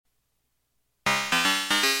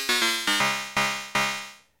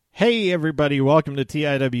Hey everybody, welcome to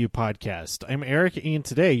TIW Podcast. I'm Eric, and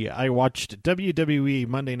today I watched WWE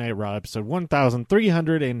Monday Night Raw episode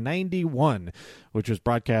 1391, which was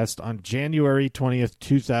broadcast on January 20th,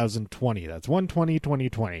 2020. That's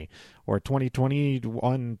 1/20/2020, or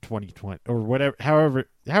 2021/2020, or whatever,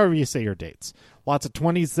 however you say your dates. Lots of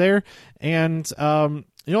 20s there, and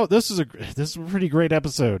this is a pretty great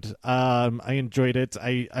episode. I enjoyed it.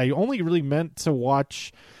 I only really meant to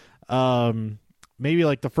watch maybe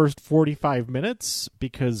like the first 45 minutes,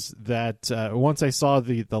 because that once I saw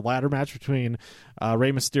the ladder match between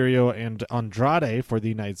Rey Mysterio and Andrade for the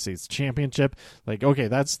United States Championship, like, okay,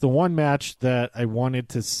 that's the one match that I wanted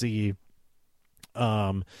to see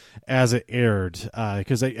as it aired,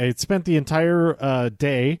 because I spent the entire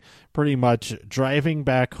day pretty much driving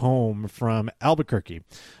back home from Albuquerque.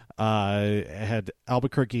 I had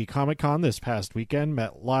Albuquerque Comic Con this past weekend,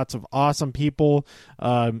 met lots of awesome people,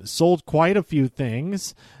 sold quite a few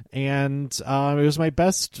things, and it was my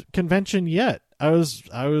best convention yet. I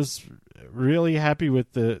was really happy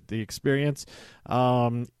with the experience,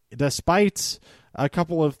 despite a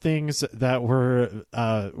couple of things that were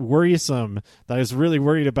worrisome that I was really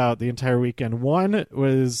worried about the entire weekend. One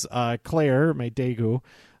was Claire, my Daegu.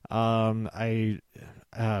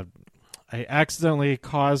 I accidentally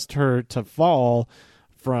caused her to fall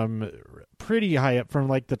from pretty high up, from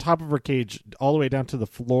like the top of her cage all the way down to the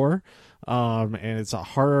floor. And it's a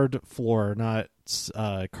hard floor, not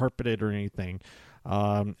carpeted or anything.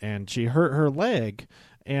 And she hurt her leg,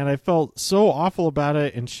 and I felt so awful about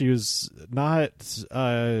it. And she was not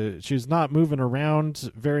moving around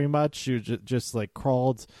very much. She just like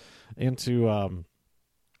crawled into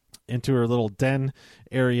her little den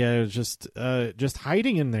area, just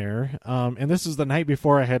hiding in there. And this is the night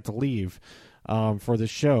before I had to leave for the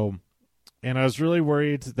show. And I was really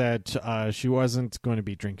worried that she wasn't going to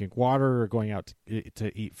be drinking water or going out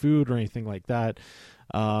to eat food or anything like that.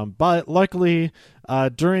 But luckily,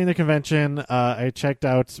 during the convention, I checked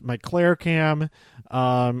out my Claire cam,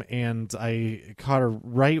 and I caught her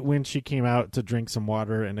right when she came out to drink some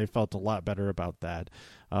water, and I felt a lot better about that.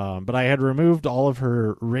 But I had removed all of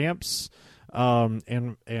her ramps,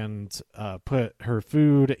 and put her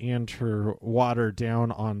food and her water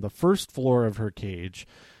down on the first floor of her cage,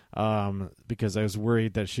 because I was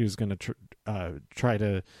worried that she was going to try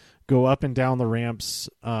to go up and down the ramps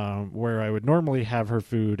where I would normally have her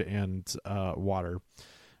food and water,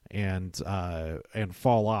 and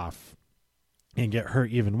fall off and get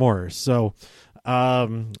hurt even more. So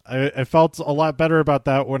I felt a lot better about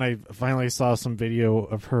that when I finally saw some video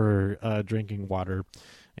of her drinking water,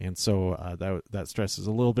 and so that stress is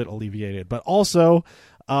a little bit alleviated. But also,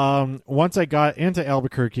 once I got into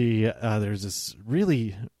Albuquerque, there's this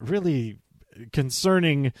really, really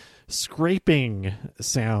concerning scraping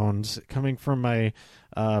sound coming from my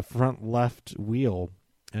front left wheel,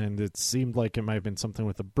 and it seemed like it might have been something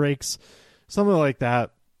with the brakes, something like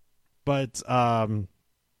that. But I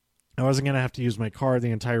wasn't going to have to use my car the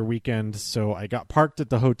entire weekend, so I got parked at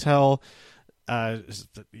the hotel. I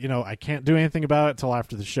can't do anything about it until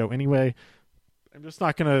after the show anyway. I'm just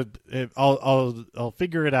not going to... I'll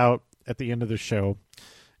figure it out at the end of the show.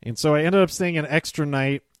 And so I ended up staying an extra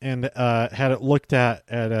night and had it looked at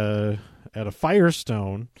a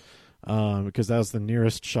Firestone, because that was the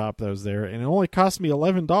nearest shop that was there, and it only cost me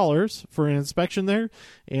 $11 for an inspection there.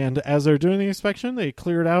 And as they're doing the inspection, they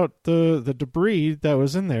cleared out the debris that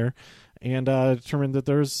was in there, and determined that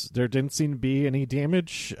there didn't seem to be any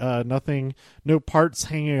damage, nothing, no parts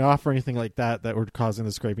hanging off or anything like that were causing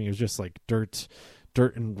the scraping. It was just like dirt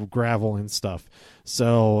and gravel and stuff.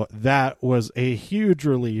 So that was a huge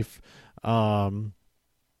relief. And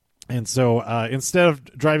so instead of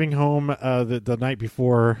driving home the night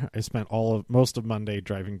before, I spent most of Monday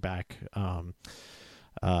driving back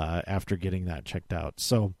after getting that checked out.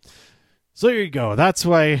 So there you go. That's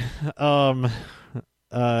why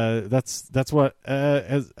that's what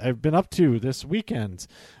I've been up to this weekend.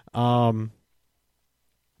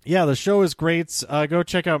 Yeah, the show is great. Go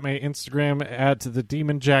check out my Instagram at the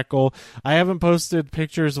Demon Jackal. I haven't posted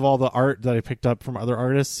pictures of all the art that I picked up from other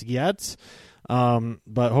artists yet,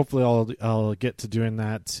 but hopefully I'll get to doing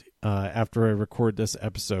that after I record this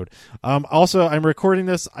episode. Also, I'm recording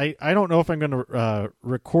this. I don't know if I'm going to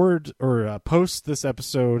record or post this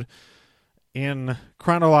episode in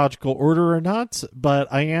chronological order or not,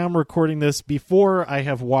 but I am recording this before I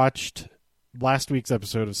have watched last week's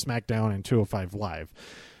episode of SmackDown and 205 Live.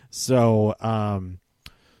 So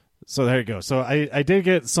there you go. So I did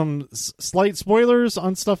get some slight spoilers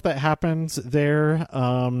on stuff that happened there,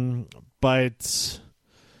 but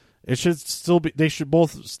it should still be. They should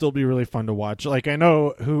both still be really fun to watch. Like I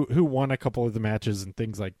know who won a couple of the matches and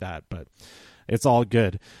things like that, but it's all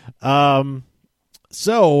good. Yeah,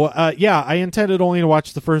 I intended only to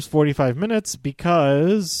watch the first 45 minutes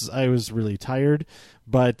because I was really tired.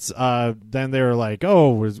 But then they were like,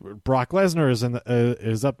 "Oh, Brock Lesnar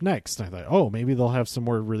is up next." And I thought, "Oh, maybe they'll have some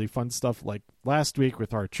more really fun stuff like last week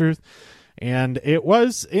with R-Truth." And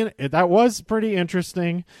that was pretty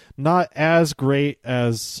interesting. Not as great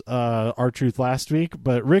as R-Truth last week,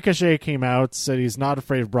 but Ricochet came out, said he's not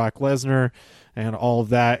afraid of Brock Lesnar and all of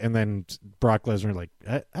that. And then Brock Lesnar, like,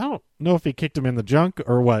 I don't know if he kicked him in the junk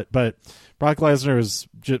or what, but Brock Lesnar was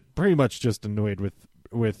pretty much just annoyed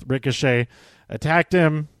with Ricochet. Attacked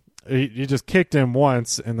him. He just kicked him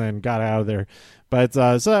once and then got out of there. But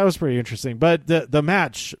so that was pretty interesting. But the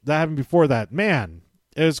match that happened before that, man,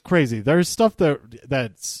 it was crazy. There's stuff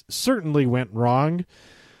that certainly went wrong.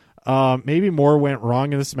 Maybe more went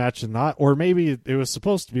wrong in this match than not, or maybe it was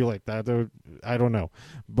supposed to be like that. I don't know.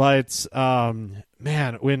 But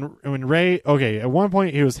man, when Ray, okay, at one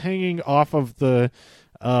point he was hanging off of the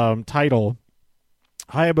title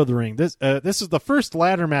high above the ring. This is the first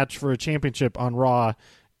ladder match for a championship on Raw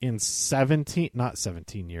in 17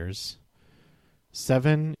 years.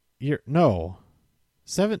 7 years. No.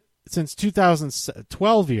 7 since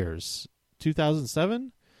 2012 years.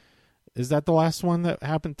 2007? Is that the last one that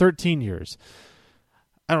happened? 13 years.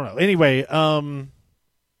 I don't know. Anyway,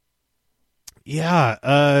 he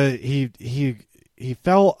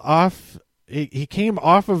fell off. He came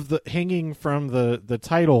off of the hanging from the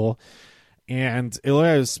title. And it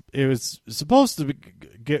was supposed to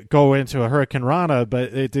go into a Hurricane Rana,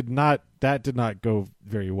 but it did not. That did not go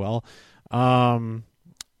very well. And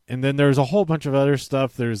then there's a whole bunch of other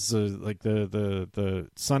stuff. There's like the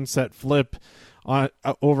sunset flip on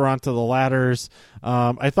over onto the ladders.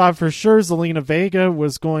 I thought for sure Zelina Vega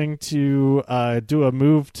was going to do a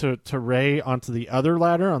move to Ray onto the other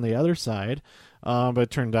ladder on the other side. But it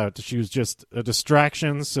turned out that she was just a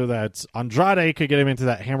distraction so that Andrade could get him into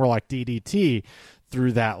that hammerlock DDT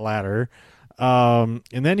through that ladder. And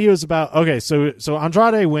then he was about, okay, so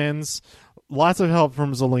Andrade wins, lots of help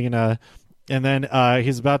from Zelina, and then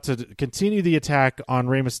he's about to continue the attack on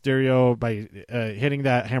Rey Mysterio by hitting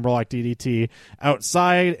that hammerlock DDT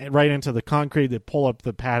outside, right into the concrete. They pull up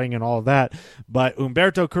the padding and all of that. But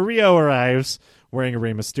Humberto Carrillo arrives wearing a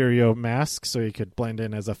Rey Mysterio mask so he could blend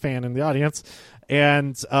in as a fan in the audience.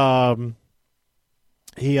 And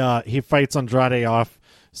he fights Andrade off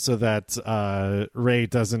so that Rey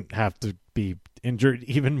doesn't have to be injured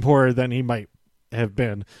even more than he might have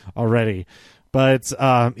been already. But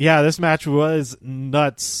this match was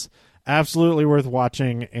nuts, absolutely worth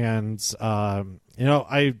watching. And I'm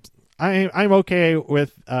okay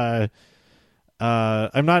with. I'm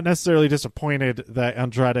not necessarily disappointed that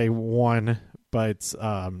Andrade won, but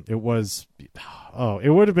it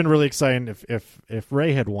would have been really exciting if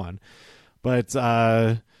Ray had won. But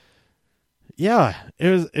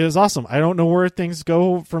it was awesome. I don't know where things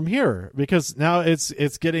go from here because now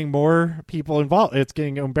it's getting more people involved. It's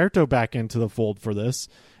getting Humberto back into the fold for this,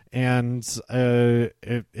 and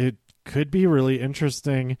it could be really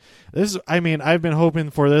interesting. I've been hoping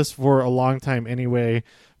for this for a long time anyway,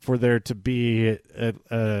 for there to be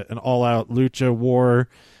an all-out lucha war,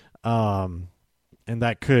 and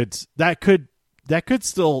that could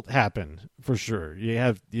still happen for sure.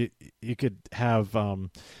 You could have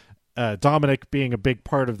Dominic being a big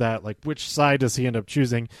part of that. Like, which side does he end up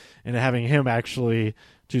choosing, and having him actually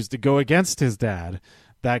choose to go against his dad?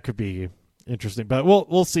 That could be interesting. But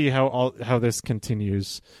we'll see how this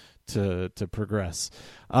continues to progress.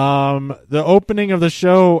 The opening of the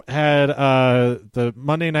show had the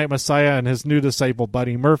Monday Night Messiah and his new disciple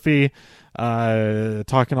Buddy Murphy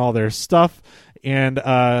talking all their stuff, and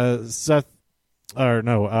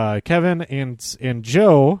Kevin and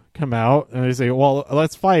Joe come out and they say, "Well,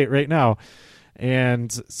 let's fight right now."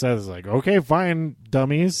 And Seth's like, "Okay, fine,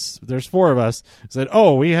 dummies. There's 4 of us." He said,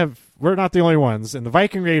 "Oh, we're not the only ones." And the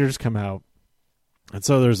Viking Raiders come out, and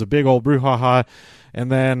so there's a big old brouhaha.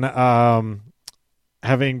 And then,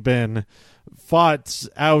 having been fought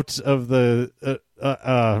out of the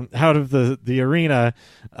arena,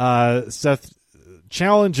 Seth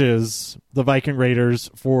challenges the Viking Raiders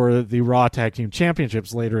for the Raw Tag Team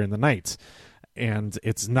Championships later in the night. And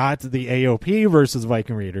it's not the AOP versus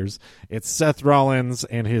Viking Raiders. It's Seth Rollins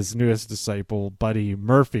and his newest disciple, Buddy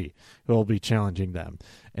Murphy, who will be challenging them.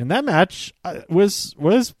 And that match was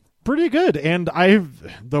pretty good. And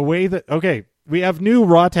we have new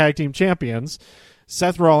Raw Tag Team Champions.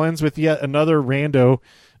 Seth Rollins with yet another rando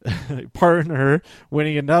partner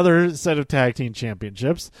winning another set of tag team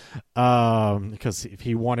championships, because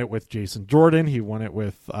he won it with Jason Jordan. He won it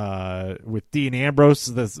with Dean Ambrose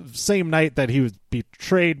the same night that he was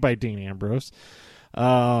betrayed by Dean Ambrose. He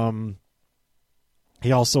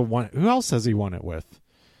also won. Who else has he won it with?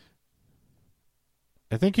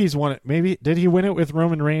 I think he's won it. Maybe did he win it with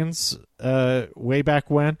Roman Reigns way back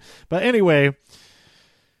when? But anyway,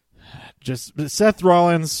 just Seth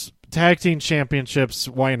Rollins tag team championships.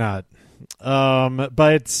 Why not?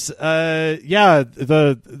 But yeah,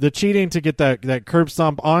 the cheating to get that curb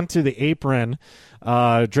stomp onto the apron,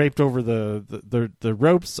 draped over the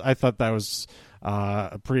ropes. I thought that was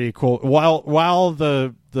pretty cool. While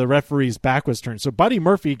the referee's back was turned, so Buddy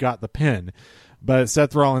Murphy got the pin. But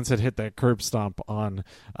Seth Rollins had hit that curb stomp on,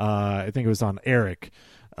 I think it was on Eric.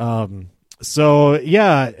 So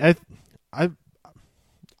yeah,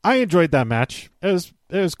 I enjoyed that match. It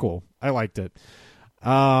was cool. I liked it.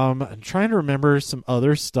 I'm trying to remember some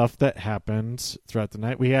other stuff that happened throughout the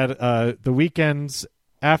night. We had the weekends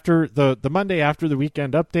after the Monday after the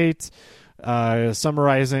weekend update,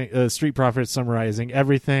 summarizing Street Profits summarizing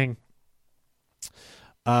everything.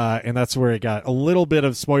 And that's where it got a little bit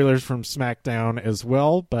of spoilers from SmackDown as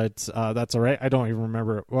well, but that's all right. I don't even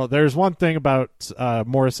remember. Well, there's one thing about John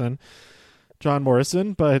Morrison,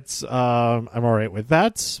 but I'm all right with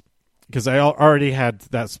that because I already had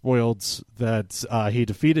that spoiled that he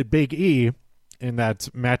defeated Big E in that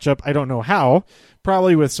matchup. I don't know how,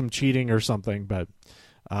 probably with some cheating or something, but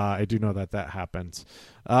I do know that happened.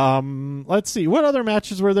 Let's see. What other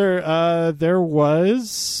matches were there? There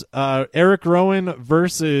was Eric Rowan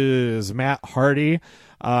versus Matt Hardy.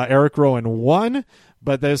 Eric Rowan won,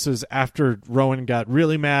 but this is after Rowan got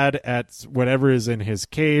really mad at whatever is in his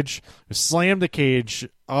cage, slammed the cage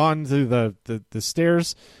onto the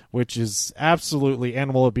stairs, which is absolutely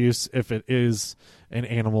animal abuse if it is an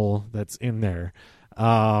animal that's in there.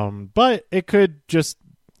 But it could just,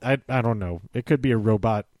 I don't know. It could be a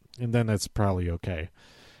robot, and then that's probably okay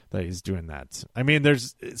that he's doing that. I mean,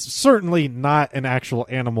 it's certainly not an actual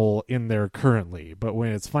animal in there currently, but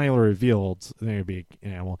when it's finally revealed, then it'd be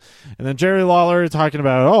an animal. And then Jerry Lawler talking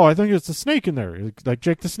about, I think it's a snake in there, like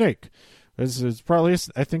Jake the Snake. It's probably,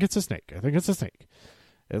 I think it's a snake. I think it's a snake,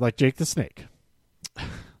 like Jake the Snake.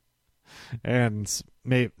 and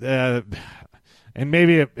maybe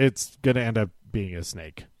it's gonna end up being a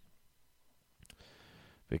snake,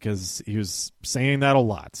 because he was saying that a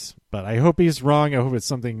lot. But I hope he's wrong. I hope it's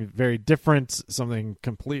something very different, something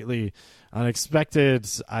completely unexpected.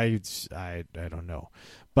 I don't know.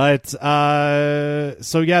 But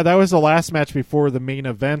so yeah, that was the last match before the main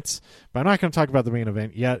event. But I'm not going to talk about the main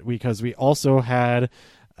event yet, because we also had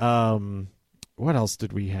what else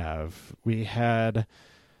did we have? We had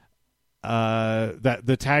that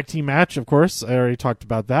the tag team match, of course. I already talked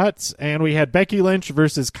about that. And we had Becky Lynch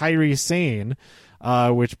versus Kairi Sane,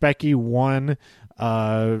 which Becky won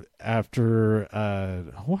after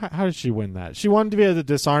how did she win that? She wanted to be able to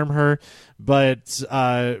disarm her, but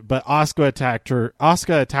Asuka attacked her.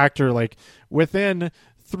 Asuka attacked her like within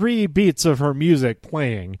 3 beats of her music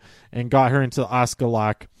playing and got her into the Asuka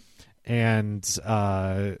lock. And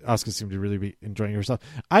Asuka seemed to really be enjoying herself.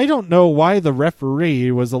 I don't know why the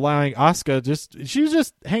referee was allowing Asuka she was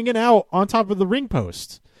just hanging out on top of the ring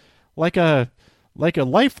post like a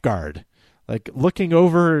lifeguard, like looking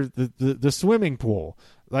over the swimming pool.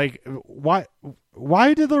 Like why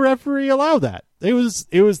did the referee allow that? It was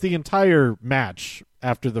the entire match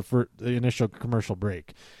after the initial commercial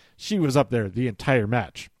break. She was up there the entire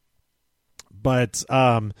match. But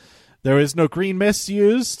there was no green mist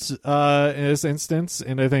used in this instance,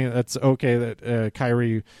 and I think that's okay that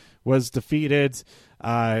Kairi was defeated.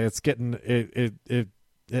 It's getting it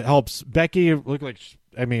helps Becky look like,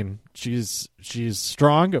 I mean, she's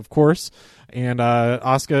strong, of course, and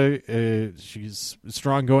Asuka she's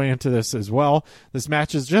strong going into this as well. This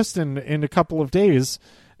match is just in a couple of days,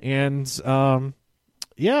 and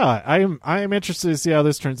yeah, I am interested to see how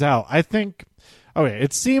this turns out. I think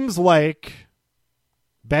it seems like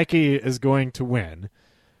Becky is going to win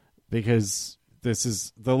because this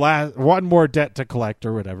is the last one more debt to collect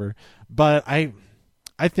or whatever. But I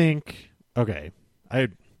think I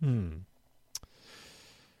don't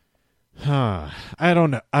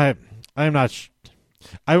know. I'm not.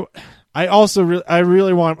 I also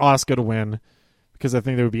really want Asuka to win because I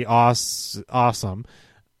think that would be awesome.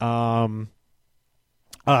 Asuka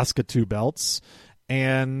 2 belts.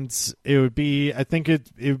 And it would be, I think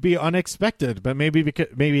it would be unexpected, but maybe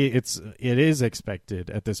it is expected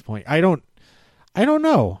at this point. I don't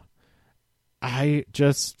know. I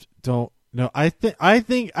just don't No, I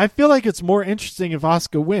feel like it's more interesting if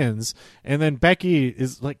Asuka wins, and then Becky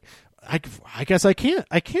is like, I guess I can't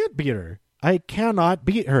beat her. I cannot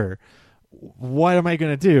beat her. What am I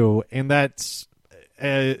gonna do? And that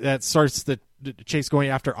starts the chase going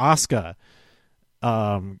after Asuka,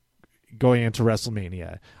 going into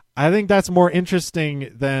WrestleMania. I think that's more interesting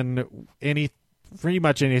than pretty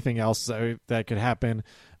much anything else that could happen.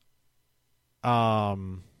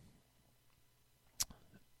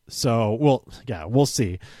 So we'll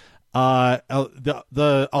see.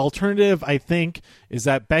 The alternative, I think, is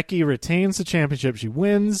that Becky retains the championship. She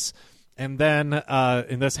wins, and then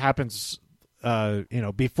and this happens,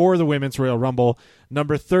 before the Women's Royal Rumble.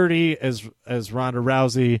 Number 30 is Ronda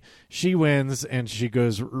Rousey. She wins, and she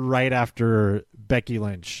goes right after Becky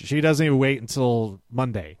Lynch. She doesn't even wait until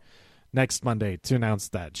next Monday, to announce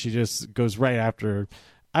that. She just goes right after.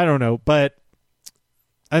 I don't know, but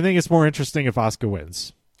I think it's more interesting if Asuka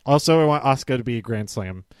wins. Also, I want Asuka to be a Grand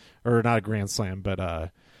Slam, or not a Grand Slam,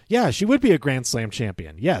 but she would be a Grand Slam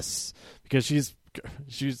champion. Yes, because she has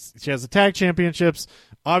the tag championships,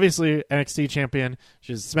 obviously NXT champion.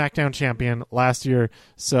 She's SmackDown champion last year,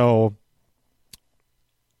 so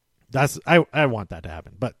I want that to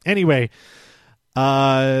happen. But anyway,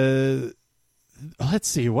 let's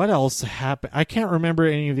see what else happened. I can't remember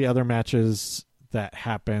any of the other matches that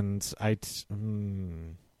happened. I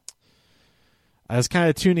was kind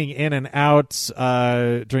of tuning in and out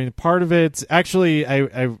during part of it. Actually,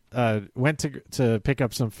 I went to pick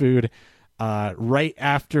up some food right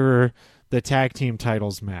after the tag team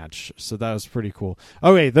titles match, so that was pretty cool.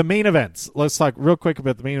 Okay, the main events. Let's talk real quick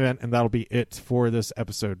about the main event, and that'll be it for this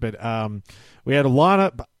episode. But we had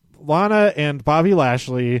Lana and Bobby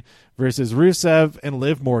Lashley versus Rusev and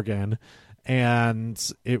Liv Morgan,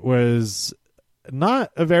 and it was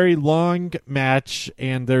not a very long match,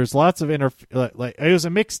 and there's lots of it was a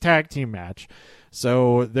mixed tag team match,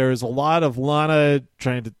 so there's a lot of Lana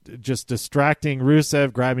trying to just distracting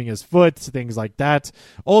Rusev, grabbing his foot, things like that.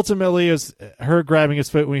 Ultimately, it was her grabbing his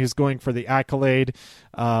foot when he's going for the accolade.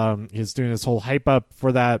 He's doing this whole hype up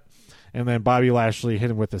for that, and then Bobby Lashley hit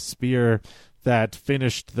him with a spear that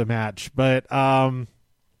finished the match. But I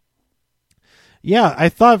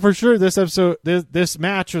thought for sure this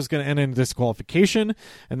match was going to end in disqualification,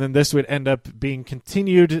 and then this would end up being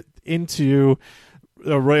continued into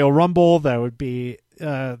the Royal Rumble. That would be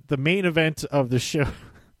the main event of the show,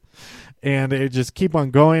 and it just keep on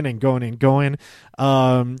going and going and going.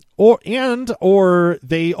 Or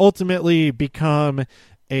they ultimately become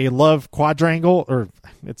a love quadrangle, or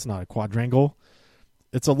it's not a quadrangle,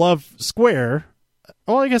 it's a love square.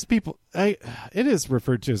 Well, I guess it is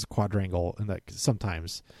referred to as a quadrangle, and that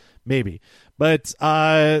sometimes, maybe, but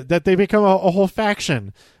that they become a whole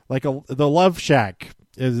faction, like the Love Shack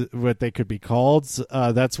is what they could be called.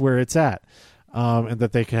 That's where it's at, and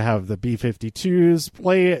that they could have the B-52s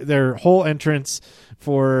play their whole entrance at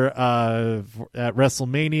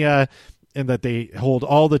WrestleMania, and that they hold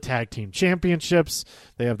all the tag team championships.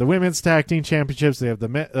 They have the women's tag team championships. They have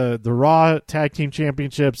the Raw tag team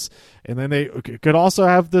championships, and then they could also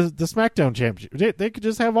have the SmackDown championship. They could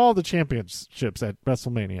just have all the championships at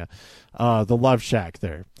WrestleMania. The Love Shack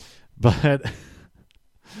there, but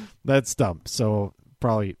that's dumb. So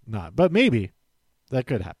probably not, but maybe that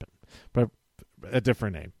could happen. But a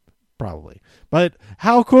different name, probably. But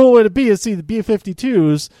how cool would it be to see the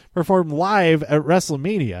B-52s perform live at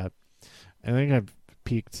WrestleMania? I think I've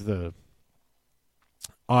peaked the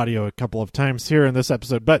audio a couple of times here in this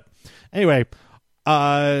episode. But anyway,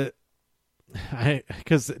 because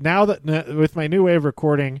now that with my new way of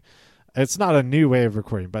recording, it's not a new way of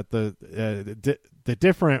recording, but the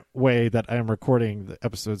different way that I'm recording the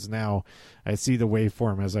episodes now, I see the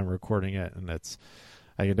waveform as I'm recording it, and I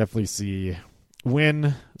can definitely see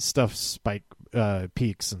when stuff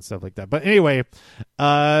peaks and stuff like that. But anyway,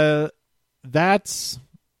 that's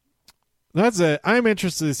it. I'm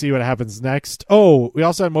interested to see what happens next. Oh, we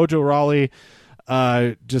also had Mojo Rawley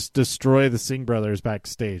just destroy the Singh brothers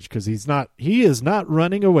backstage, because he is not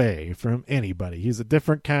running away from anybody. He's a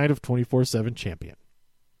different kind of 24/7 champion.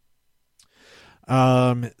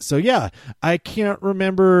 So yeah, I can't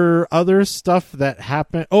remember other stuff that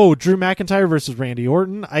happened. Oh, Drew McIntyre versus Randy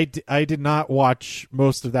Orton. I did not watch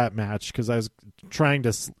most of that match because I was trying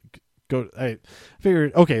to I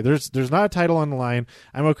figured, okay, there's not a title on the line.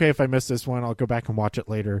 I'm okay if I miss this one. I'll go back and watch it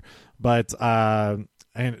later. But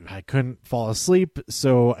and I couldn't fall asleep,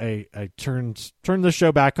 so I turned the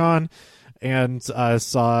show back on and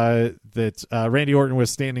saw that Randy Orton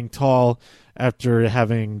was standing tall after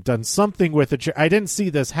having done something with a chair. I didn't see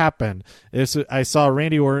this happen. I saw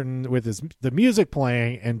Randy Orton with the music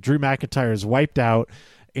playing, and Drew McIntyre is wiped out,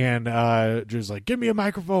 And Drew's like, give me a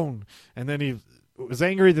microphone. And then he was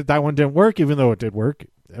angry that one didn't work, even though it did work.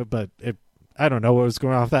 But I don't know what was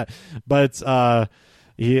going on with that. But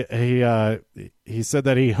he said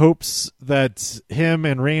that he hopes that him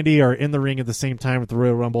and Randy are in the ring at the same time at the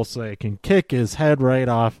Royal Rumble so they can kick his head right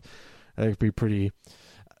off. That would be pretty...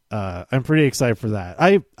 I'm pretty excited for that.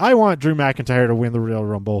 I want Drew McIntyre to win the Royal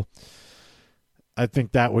Rumble. I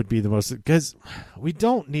think that would be the most, because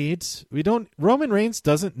Roman Reigns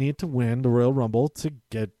doesn't need to win the Royal Rumble to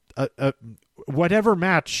get whatever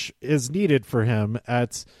match is needed for him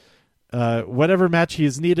at whatever match he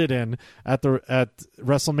is needed in at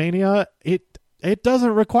WrestleMania. It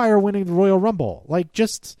doesn't require winning the Royal Rumble. Like,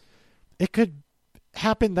 just, it could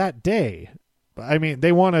happen that day. I mean,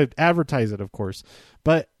 they want to advertise it, of course,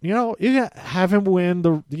 but you have him win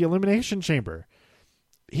the Elimination Chamber.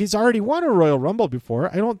 He's already won a Royal Rumble before.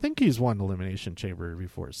 I don't think he's won Elimination Chamber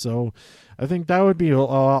before, so I think that would be a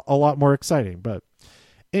lot more exciting. But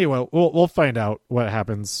anyway, we'll find out what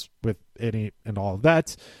happens with any and all of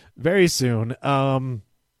that very soon.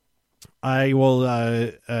 I will.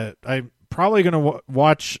 I'm probably going to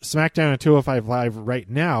watch SmackDown and 205 Live right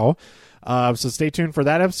now. So stay tuned for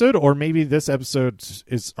that episode, or maybe this episode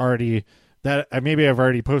is already that. Maybe I've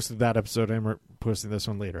already posted that episode. I'm posting this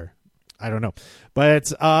one later. I don't know.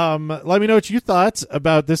 But let me know what you thought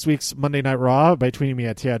about this week's Monday Night Raw by tweeting me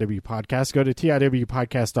at TIW Podcast. Go to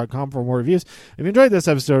TIWpodcast.com for more reviews. If you enjoyed this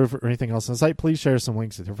episode or anything else on the site, please share some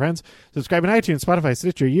links with your friends. Subscribe on iTunes, Spotify,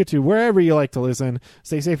 Stitcher, YouTube, wherever you like to listen.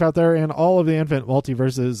 Stay safe out there in all of the infinite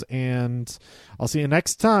multiverses, and I'll see you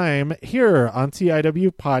next time here on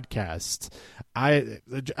TIW Podcast.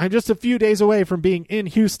 I'm just a few days away from being in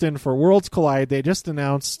Houston for Worlds Collide. They just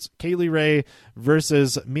announced Kaylee Ray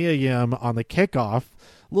versus Mia Yim on the kickoff.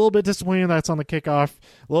 A little bit disappointing that's on the kickoff.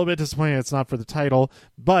 A little bit disappointing it's not for the title,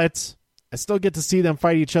 but I still get to see them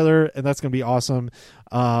fight each other, and that's going to be awesome.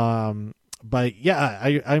 But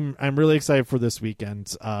yeah, I'm really excited for this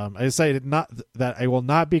weekend. I decided that I will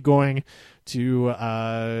not be going to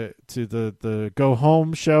the go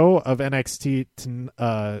home show of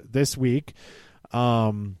NXT this week.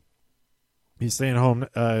 He's staying home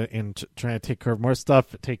and trying to take care of more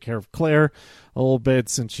stuff, take care of Claire a little bit,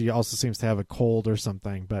 since she also seems to have a cold or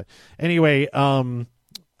something. But anyway,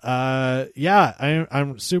 yeah,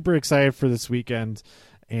 I'm super excited for this weekend.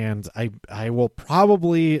 And I will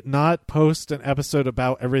probably not post an episode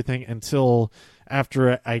about everything until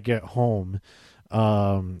after I get home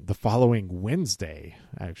the following Wednesday,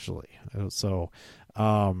 actually. So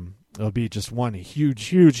it'll be just one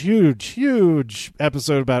huge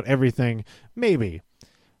episode about everything. Maybe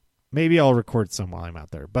I'll record some while I'm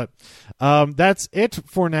out there. But that's it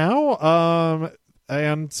for now.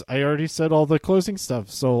 And I already said all the closing stuff,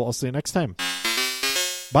 so I'll see you next time.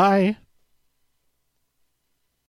 Bye.